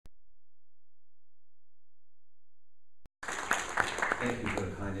Thank you for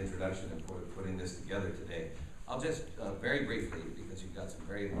the kind introduction and for putting this together today. I'll just very briefly, because you've got some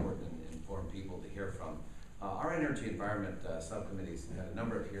very important and informed people to hear from. Our Energy Environment subcommittees had a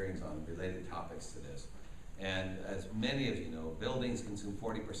number of hearings on related topics to this. And as many of you know, buildings consume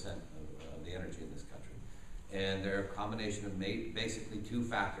 40% of the energy in this country. And there are a combination of basically two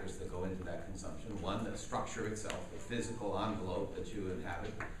factors that go into that consumption. One, the structure itself, the physical envelope that you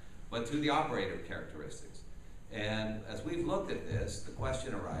inhabit, but two, the operator characteristics. And as we've looked at this, the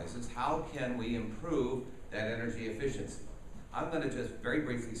question arises, how can we improve that energy efficiency? I'm going to just very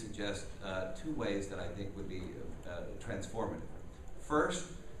briefly suggest two ways that I think would be transformative. First,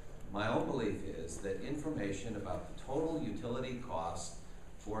 my own belief is that information about the total utility costs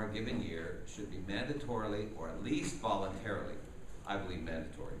for a given year should be mandatorily, or at least voluntarily, I believe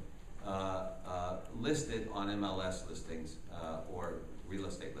mandatory, listed on MLS listings or real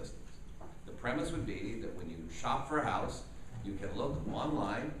estate listings. The premise would be that when you shop for a house, you can look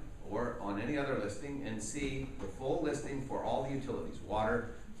online or on any other listing and see the full listing for all the utilities,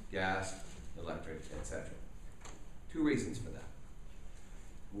 water, gas, electric, etc. Two reasons for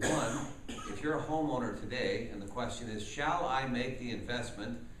that. One, if you're a homeowner today and the question is, shall I make the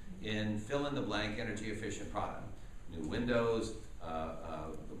investment in fill-in-the-blank energy-efficient product? New windows,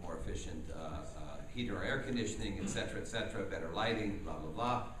 more efficient heater or air conditioning, etc., better lighting, blah, blah,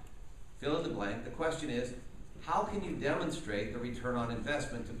 blah. Fill in the blank. The question is, how can you demonstrate the return on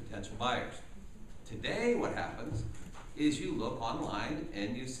investment to potential buyers? Today, what happens is you look online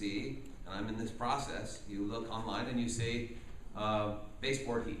and you see, and I'm in this process, you look online and you see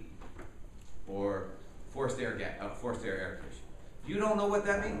baseboard heat or forced air air conditioning. You don't know what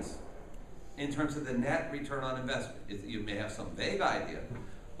that means in terms of the net return on investment. You may have some vague idea,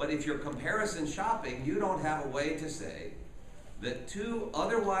 but if you're comparison shopping, you don't have a way to say that two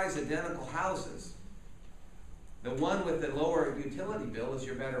otherwise identical houses, the one with the lower utility bill is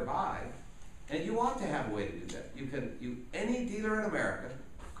your better buy, and you ought to have a way to do that. Any dealer in America,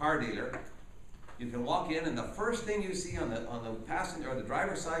 car dealer, you can walk in and the first thing you see on the passenger or the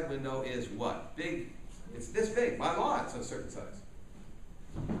driver's side window is what? Big. It's this big. By law, it's a certain size.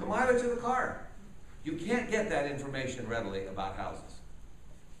 The mileage of the car. You can't get that information readily about houses.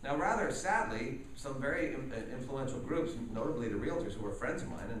 Now, rather sadly, some very influential groups, notably the realtors who are friends of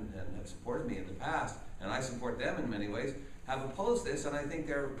mine and have supported me in the past, and I support them in many ways, have opposed this, and I think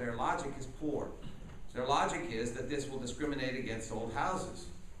their logic is poor. Their logic is that this will discriminate against old houses.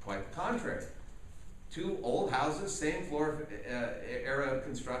 Quite the contrary. Two old houses, same floor era of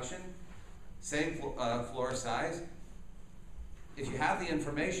construction, same floor size. If you have the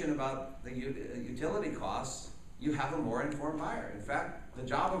information about the utility costs, you have a more informed buyer. In fact, the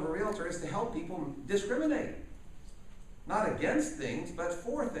job of a realtor is to help people discriminate. Not against things, but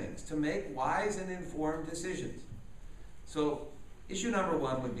for things, to make wise and informed decisions. So, issue number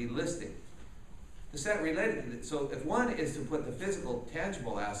one would be listing. The set related to it, so if one is to put the physical,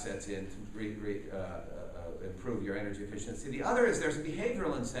 tangible assets in to improve your energy efficiency, the other is there's a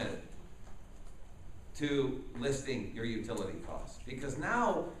behavioral incentive to listing your utility costs. Because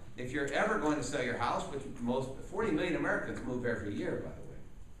now, if you're ever going to sell your house, which 40 million Americans move every year, by the way.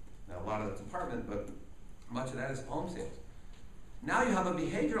 Now, a lot of that's apartment, but much of that is home sales. Now you have a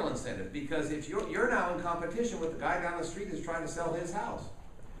behavioral incentive, because if you're now in competition with the guy down the street who's trying to sell his house.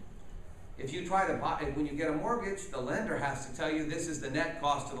 If you try to buy, when you get a mortgage, the lender has to tell you this is the net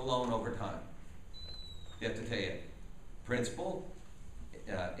cost of the loan over time. You have to tell you principal,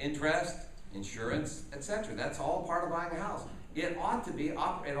 interest, insurance, etc. That's all part of buying a house. It ought to be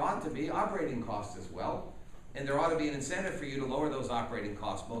operating costs as well, and there ought to be an incentive for you to lower those operating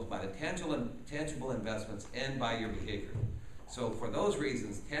costs, both by the tangible investments and by your behavior. So for those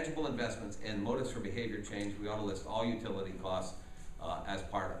reasons, tangible investments and motives for behavior change, we ought to list all utility costs as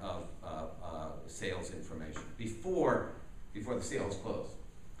part of sales information before the sale is closed.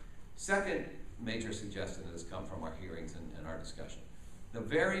 Second major suggestion that has come from our hearings and our discussion. The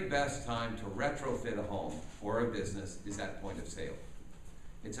very best time to retrofit a home or a business is at point of sale.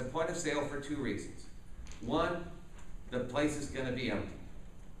 It's a point of sale for two reasons. One, the place is going to be empty.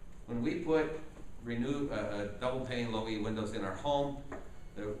 When we put double pane low E windows in our home,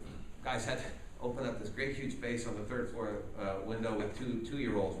 the guys had to open up this great huge space on the third floor window with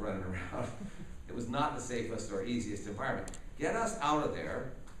two-year-olds running around. It was not the safest or easiest environment. Get us out of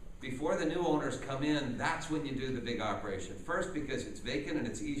there. Before the new owners come in, that's when you do the big operation. First, because it's vacant and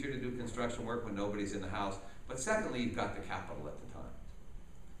it's easier to do construction work when nobody's in the house. But secondly, you've got the capital at the time.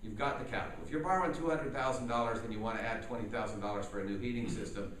 You've got the capital. If you're borrowing $200,000 and you want to add $20,000 for a new heating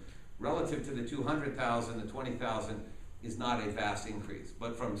system, relative to the $200,000, the $20,000 is not a vast increase.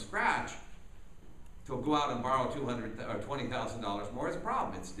 But from scratch, to go out and borrow $200,000 or $20,000 more is a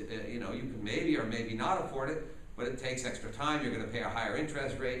problem. It's, you know, you can maybe or maybe not afford it, but it takes extra time. You're going to pay a higher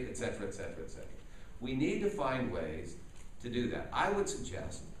interest rate, et cetera, et cetera, et cetera. We need to find ways to do that. I would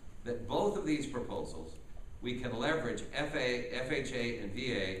suggest that both of these proposals, we can leverage FHA and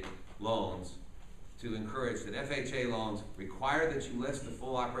VA loans to encourage that FHA loans require that you list the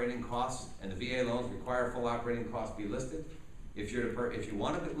full operating costs, and the VA loans require full operating costs be listed. If you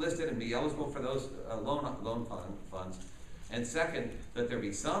want to be listed and be eligible for those loan funds. And second, that there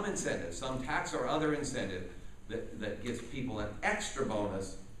be some incentive, some tax or other incentive that gives people an extra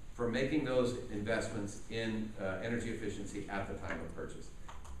bonus for making those investments in energy efficiency at the time of purchase.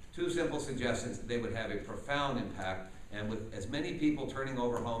 Two simple suggestions. They would have a profound impact, and with as many people turning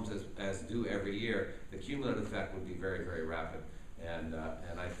over homes as do every year, the cumulative effect would be very, very rapid. And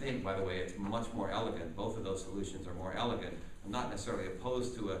I think, by the way, it's much more elegant. Both of those solutions are more elegant. I'm not necessarily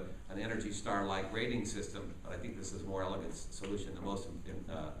opposed to an Energy Star-like rating system, but I think this is a more elegant solution. The most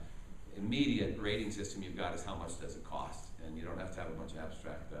immediate rating system you've got is how much does it cost, and you don't have to have a bunch of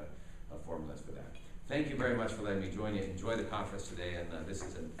abstract formulas for that. Thank you very much for letting me join you. Enjoy the conference today, and this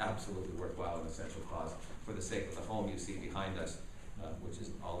is an absolutely worthwhile and essential cause for the sake of the home you see behind us, which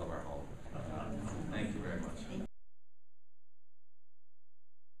is all of our homes.